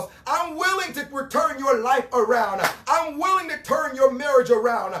have lost. I'm willing to return your life around. I'm willing to turn your marriage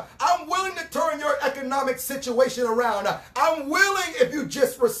around. I'm willing to turn your economic situation around. I'm willing, if you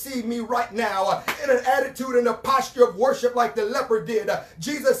just receive me right now in an attitude and a posture of worship like the leper did.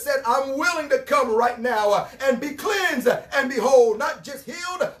 Jesus said, I'm willing to come right now and be cleansed and behold, not just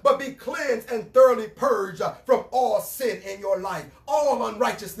healed, but be cleansed and thoroughly purged from all sin in your life, all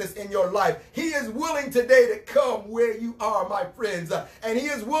unrighteousness in your life. He is willing today to come where you are, my friends. And he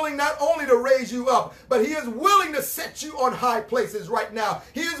is willing not only to raise you up, but he is willing to set you on high places right now.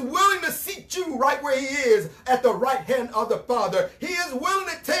 He is willing to seat you right where he is at the right hand of the Father. He is willing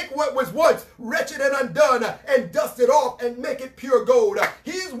to take what was once wretched and undone and dust it off and make it pure gold.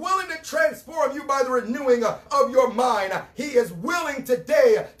 He is willing to transform you by the renewing of your mind. He is willing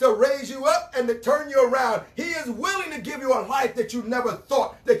today to raise you up and to turn you around. He is willing to give you a life that you never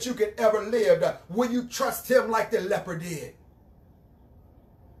thought that you could ever live. Will you trust him like the leper did?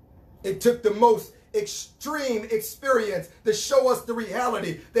 It took the most extreme experience to show us the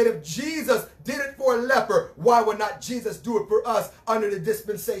reality that if Jesus did it for a leper, why would not Jesus do it for us under the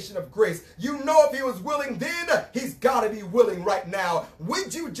dispensation of grace? You know, if he was willing then, he's got to be willing right now.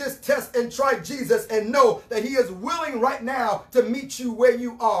 Would you just test and try Jesus and know that he is willing right now to meet you where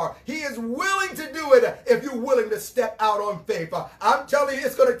you are? He is willing to do it if you're willing to step out on faith. I'm telling you,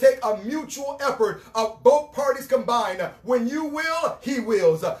 it's going to take a mutual effort of both parties combined. When you will, he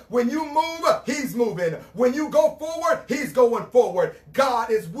wills. When you move, he's moving. When you go forward, he's going forward.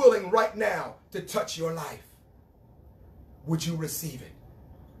 God is willing right now to touch your life. Would you receive it?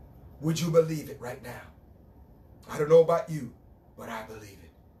 Would you believe it right now? I don't know about you, but I believe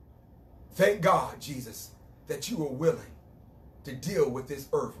it. Thank God, Jesus, that you are willing to deal with this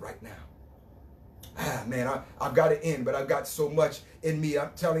earth right now. Man, I've got to end, but I've got so much in me.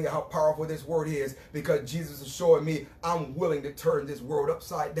 I'm telling you how powerful this word is because Jesus is showing me I'm willing to turn this world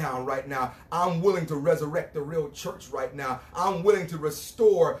upside down right now. I'm willing to resurrect the real church right now. I'm willing to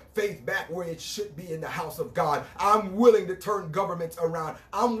restore faith back where it should be in the house of God. I'm willing to turn governments around.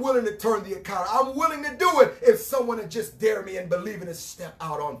 I'm willing to turn the economy. I'm willing to do it if someone would just dare me and believe in to step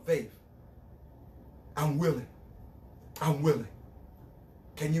out on faith. I'm willing. I'm willing.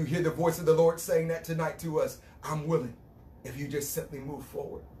 Can you hear the voice of the Lord saying that tonight to us? I'm willing if you just simply move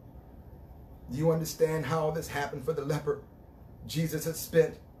forward. Do you understand how this happened for the leper? Jesus had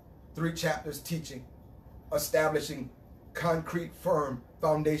spent 3 chapters teaching, establishing concrete, firm,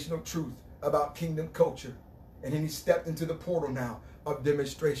 foundational truth about kingdom culture. And then he stepped into the portal now of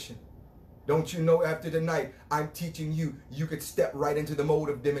demonstration. Don't you know after tonight, I'm teaching you, you could step right into the mode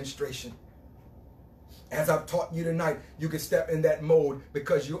of demonstration. As I've taught you tonight, you can step in that mode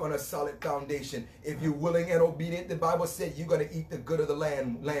because you're on a solid foundation. If you're willing and obedient, the Bible said you're going to eat the good of the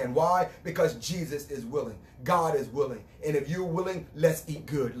land. Why? Because Jesus is willing. God is willing. And if you're willing, let's eat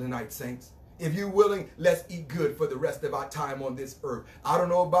good tonight, saints. If you're willing, let's eat good for the rest of our time on this earth. I don't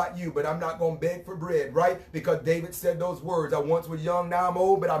know about you, but I'm not going to beg for bread, right? Because David said those words, I once was young, now I'm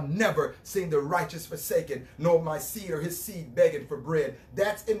old, but I've never seen the righteous forsaken, nor my seed or his seed begging for bread.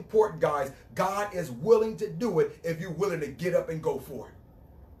 That's important, guys. God is willing to do it if you're willing to get up and go for it.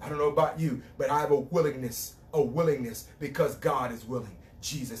 I don't know about you, but I have a willingness because God is willing.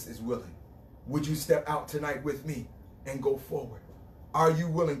 Jesus is willing. Would you step out tonight with me and go forward? Are you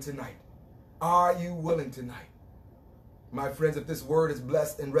willing tonight? Are you willing tonight? My friends, if this word is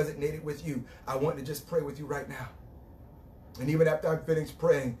blessed and resonated with you, I want to just pray with you right now. And even after I'm finished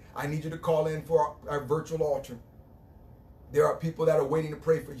praying, I need you to call in for our virtual altar. There are people that are waiting to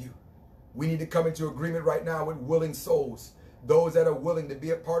pray for you. We need to come into agreement right now with willing souls. Those that are willing to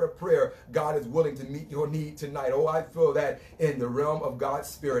be a part of prayer, God is willing to meet your need tonight. Oh, I feel that in the realm of God's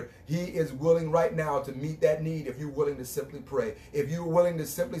Spirit. He is willing right now to meet that need if you're willing to simply pray. If you're willing to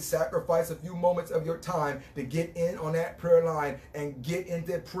simply sacrifice a few moments of your time to get in on that prayer line and get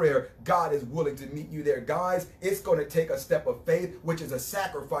into prayer, God is willing to meet you there. Guys, it's going to take a step of faith, which is a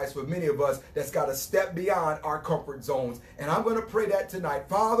sacrifice for many of us that's got to step beyond our comfort zones. And I'm going to pray that tonight.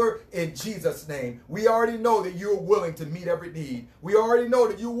 Father, in Jesus' name, we already know that you're willing to meet every need. We already know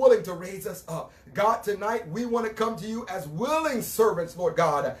that you're willing to raise us up. God, tonight we want to come to you as willing servants, Lord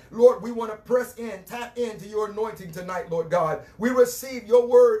God. Lord, we want to press in, tap into your anointing tonight, Lord God. We receive your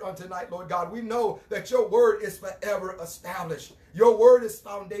word on tonight, Lord God. We know that your word is forever established. Your word is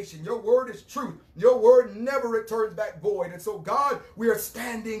foundation. Your word is truth. Your word never returns back void. And so, God, we are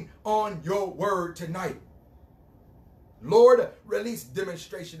standing on your word tonight. Lord, release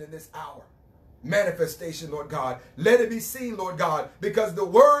demonstration in this hour. manifestation, Lord God. Let it be seen, Lord God, because the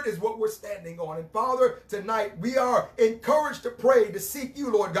word is what we're standing on. And Father, tonight we are encouraged to pray, to seek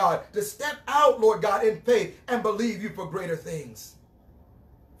you, Lord God, to step out, Lord God, in faith and believe you for greater things.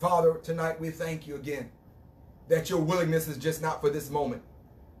 Father, tonight we thank you again that your willingness is just not for this moment.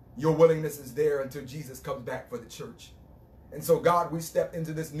 Your willingness is there until Jesus comes back for the church. And so, God, we step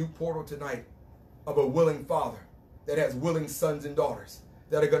into this new portal tonight of a willing Father that has willing sons and daughters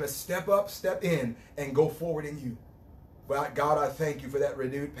that are going to step up, step in, and go forward in you. But God, I thank you for that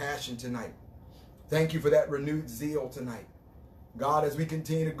renewed passion tonight. Thank you for that renewed zeal tonight. God, as we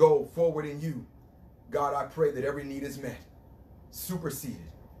continue to go forward in you, God, I pray that every need is met,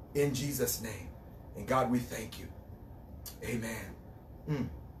 superseded, in Jesus' name. And God, we thank you. Amen.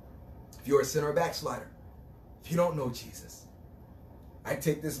 If you're a sinner or backslider, if you don't know Jesus, I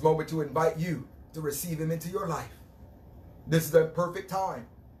take this moment to invite you to receive him into your life. This is the perfect time.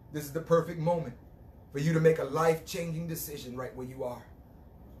 This is the perfect moment for you to make a life-changing decision right where you are.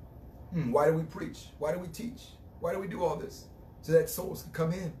 Why do we preach? Why do we teach? Why do we do all this? So that souls can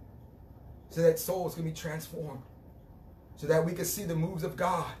come in. So that souls can be transformed. So that we can see the moves of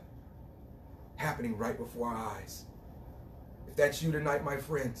God happening right before our eyes. If that's you tonight, my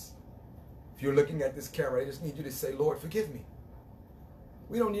friends, if you're looking at this camera, I just need you to say, Lord, forgive me.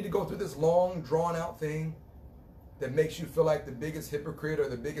 We don't need to go through this long, drawn-out thing that makes you feel like the biggest hypocrite or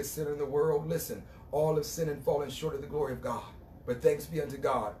the biggest sinner in the world. Listen, all have sinned and fallen short of the glory of God. But thanks be unto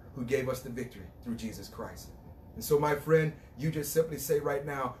God who gave us the victory through Jesus Christ. And so, my friend, you just simply say right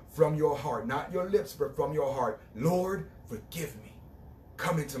now from your heart, not your lips, but from your heart, Lord, forgive me.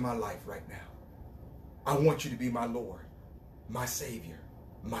 Come into my life right now. I want you to be my Lord, my Savior,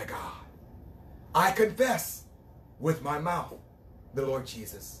 my God. I confess with my mouth the Lord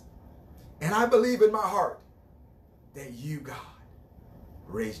Jesus. And I believe in my heart that you, God,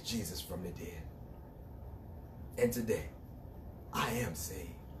 raised Jesus from the dead. And today, I am saved.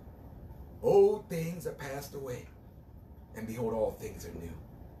 Old things are passed away, and behold, all things are new.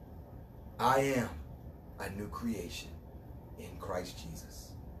 I am a new creation in Christ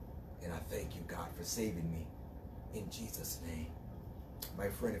Jesus. And I thank you, God, for saving me in Jesus' name. My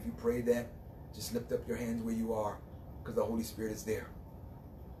friend, if you prayed that, just lift up your hands where you are, because the Holy Spirit is there.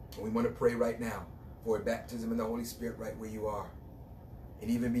 And we want to pray right now for a baptism in the Holy Spirit right where you are.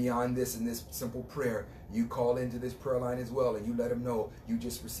 And even beyond this, in this simple prayer, you call into this prayer line as well, and you let them know you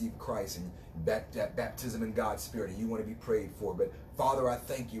just received Christ and that baptism in God's Spirit, and you want to be prayed for. But Father, I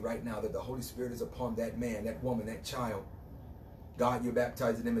thank you right now that the Holy Spirit is upon that man, that woman, that child. God, you're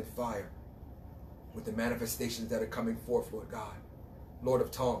baptizing them in fire with the manifestations that are coming forth, Lord God. Lord, of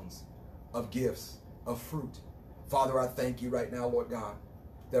tongues, of gifts, of fruit. Father, I thank you right now, Lord God,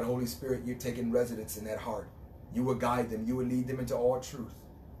 that Holy Spirit, you're taking residence in that heart. You will guide them. You will lead them into all truth.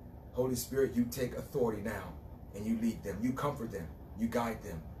 Holy Spirit, you take authority now and you lead them. You comfort them. You guide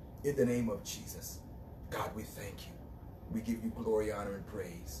them. In the name of Jesus. God, we thank you. We give you glory, honor, and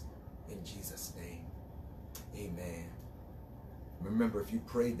praise. In Jesus' name. Amen. Remember, if you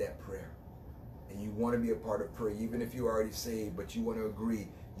prayed that prayer and you want to be a part of prayer, even if you're already saved, but you want to agree,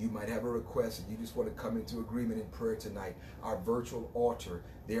 you might have a request and you just want to come into agreement in prayer tonight. Our virtual altar,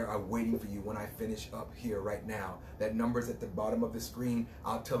 there are waiting for you when I finish up here right now. That number's at the bottom of the screen.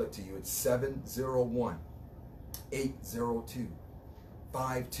 I'll tell it to you. It's 701-802-5269.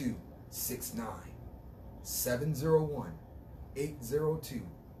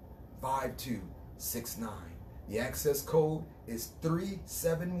 701-802-5269. The access code is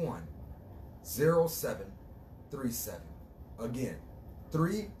 371-0737. Again,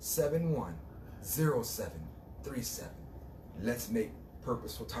 371-0737. Let's make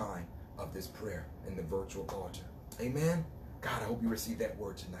purposeful time of this prayer in the virtual altar. Amen. God, I hope you received that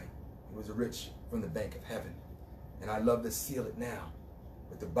word tonight. It was rich from the bank of heaven. And I love to seal it now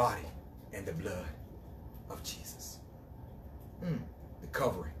with the body and the blood of Jesus. The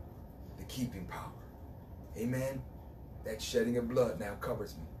covering, the keeping power. Amen. That shedding of blood now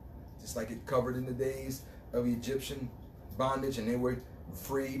covers me. Just like it covered in the days of Egyptian bondage and they were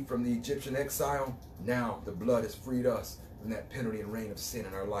freed from the Egyptian exile. Now the blood has freed us from that penalty and reign of sin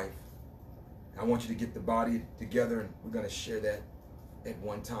in our life. I want you to get the body together and we're going to share that at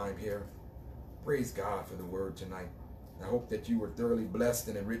one time here. Praise God for the word tonight. I hope that you were thoroughly blessed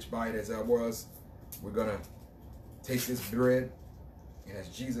and enriched by it as I was. We're going to take this bread and as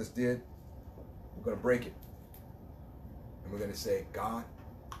Jesus did, we're going to break it. And we're going to say, God,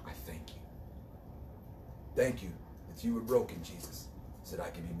 I thank you. Thank you that you were broken, Jesus, so that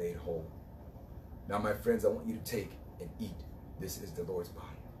I can be made whole. Now, my friends, I want you to take and eat. This is the Lord's body.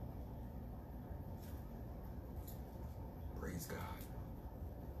 Praise God.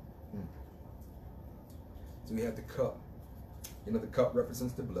 So we have the cup. You know, the cup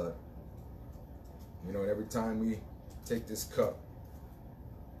represents the blood. You know, and every time we take this cup,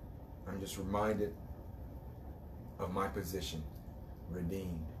 I'm just reminded of my position.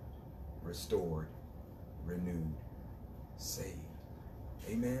 Redeemed, restored, renewed, saved.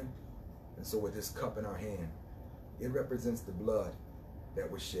 Amen? And so with this cup in our hand, it represents the blood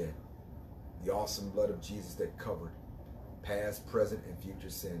that was shed. The awesome blood of Jesus that covered past, present, and future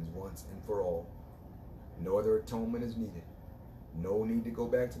sins once and for all. No other atonement is needed. No need to go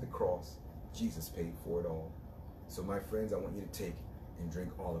back to the cross. Jesus paid for it all. So my friends, I want you to take and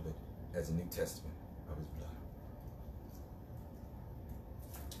drink all of it as a New Testament of his blood.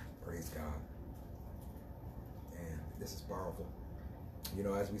 Praise God. And this is powerful. You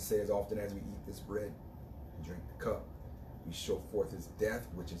know, as we say, as often as we eat this bread and drink the cup, we show forth his death,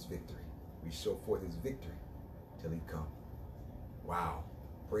 which is victory. We show forth his victory till he come. Wow.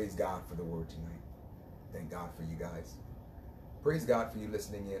 Praise God for the word tonight. Thank God for you guys. Praise God for you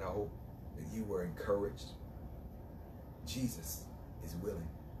listening in. I hope that you were encouraged. Jesus is willing.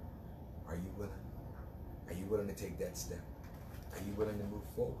 Are you willing? Are you willing to take that step? Are you willing to move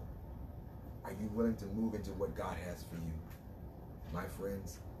forward? Are you willing to move into what God has for you? My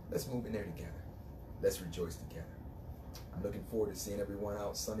friends, let's move in there together. Let's rejoice together. I'm looking forward to seeing everyone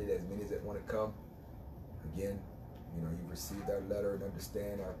out Sunday, as many that want to come. Again, you know, you've received our letter and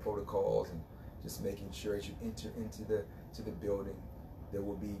understand our protocols, and just making sure as you enter into the building, there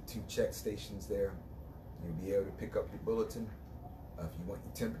will be 2 check stations there. You'll be able to pick up your bulletin. If you want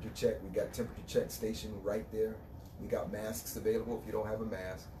your temperature check, we got temperature check station right there. We got masks available if you don't have a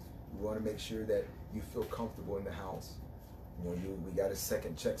mask. We want to make sure that you feel comfortable in the house. You know, we got a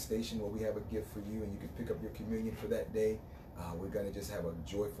second check station where we have a gift for you, and you can pick up your communion for that day. We're going to just have a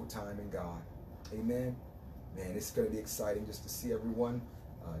joyful time in God. Amen. Man, it's going to be exciting just to see everyone.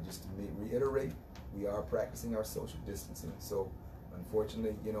 Just to reiterate, we are practicing our social distancing. So,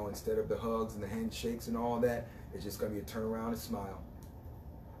 unfortunately, you know, instead of the hugs and the handshakes and all that, it's just going to be a turnaround and smile.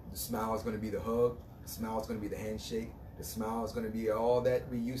 The smile is going to be the hug. The smile is going to be the handshake. The smile is going to be all that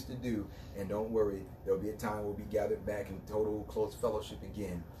we used to do. And don't worry, there'll be a time we'll be gathered back in total close fellowship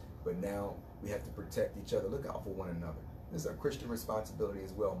again. But now we have to protect each other. Look out for one another. This is our Christian responsibility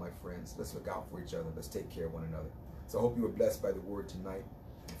as well, my friends. Let's look out for each other. Let's take care of one another. So I hope you were blessed by the word tonight.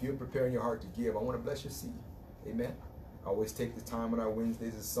 If you're preparing your heart to give, I want to bless your seed. Amen. I always take the time on our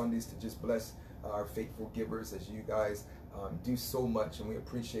Wednesdays and Sundays to just bless our faithful givers, as you guys do so much, and we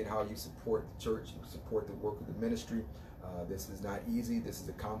appreciate how you support the church, you support the work of the ministry. This is not easy. This is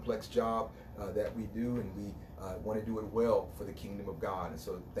a complex job that we do, and we want to do it well for the kingdom of God. And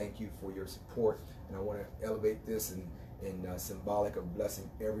so thank you for your support, and I want to elevate this in symbolic of blessing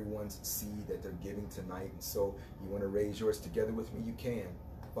everyone's seed that they're giving tonight. And so you want to raise yours together with me, you can.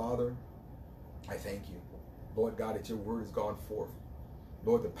 Father, I thank you, Lord God, that your word has gone forth.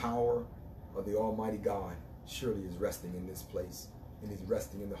 Lord, the power of the Almighty God surely is resting in this place, and is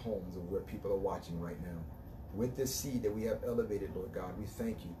resting in the homes of where people are watching right now. With this seed that we have elevated, Lord God, we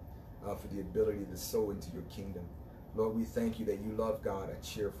thank you for the ability to sow into your kingdom. Lord, we thank you that you love, God, a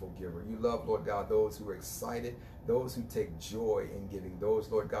cheerful giver. You love, Lord God, those who are excited, those who take joy in giving, those,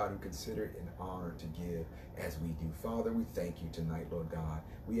 Lord God, who consider it an honor to give as we do. Father, we thank you tonight, Lord God.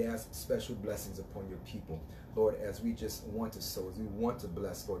 We ask special blessings upon your people, Lord, as we just want to sow, as we want to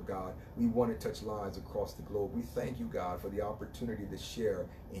bless, Lord God. We want to touch lives across the globe. We thank you, God, for the opportunity to share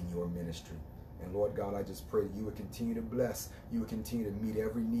in your ministry. And Lord God, I just pray that you would continue to bless. You would continue to meet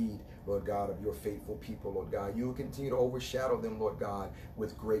every need, Lord God, of your faithful people, Lord God. You will continue to overshadow them, Lord God,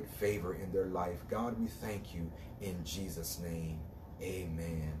 with great favor in their life. God, we thank you in Jesus' name.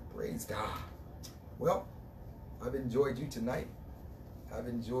 Amen. Praise God. Well, I've enjoyed you tonight. I've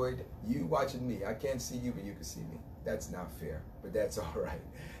enjoyed you watching me. I can't see you, but you can see me. That's not fair, but that's all right.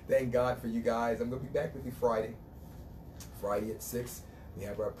 Thank God for you guys. I'm going to be back with you Friday at 6. We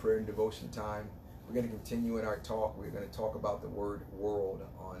have our prayer and devotion time. We're going to continue in our talk. We're going to talk about the word world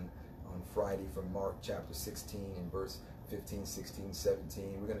on Friday from Mark chapter 16 and verse 15, 16,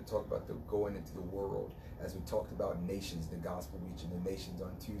 17. We're going to talk about the going into the world, as we talked about nations, the gospel reaching the nations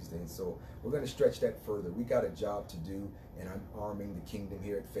on Tuesday. And so we're going to stretch that further. We got a job to do, and I'm arming the kingdom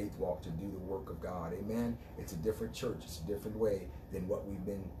here at Faithwalk to do the work of God. Amen. It's a different church. It's a different way than what we've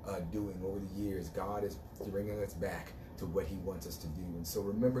been doing over the years. God is bringing us back to what he wants us to do. And so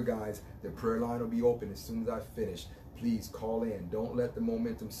remember, guys, the prayer line will be open as soon as I finish. Please call in. Don't let the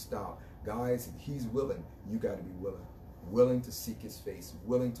momentum stop. Guys, if he's willing, you got to be willing. Willing to seek his face,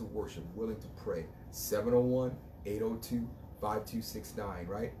 willing to worship, willing to pray. 701-802-5269,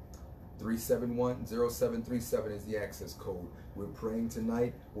 right? 371-0737 is the access code. We're praying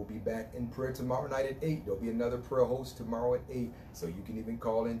tonight. We'll be back in prayer tomorrow night at 8. There'll be another prayer host tomorrow at 8. So you can even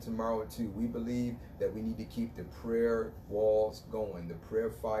call in tomorrow at 2. We believe that we need to keep the prayer walls going, the prayer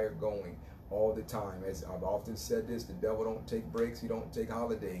fire going all the time. As I've often said this, the devil don't take breaks, he don't take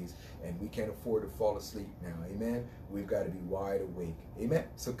holidays, and we can't afford to fall asleep now. Amen. We've got to be wide awake. Amen.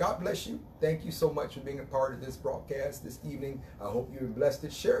 So God bless you. Thank you so much for being a part of this broadcast this evening. I hope you've been blessed.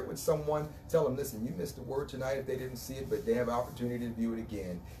 Share it with someone. Tell them, listen, you missed the word tonight if they didn't see it, but they have an opportunity to view it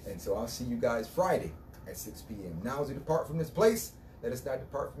again. And so I'll see you guys Friday at 6 p.m. Now as we depart from this place, let us not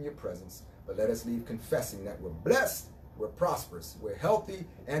depart from your presence, but let us leave confessing that we're blessed, we're prosperous, we're healthy,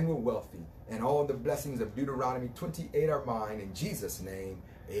 and we're wealthy. And all the blessings of Deuteronomy 28 are mine. In Jesus' name,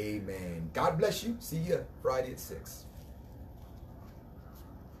 amen. God bless you. See you Friday at 6.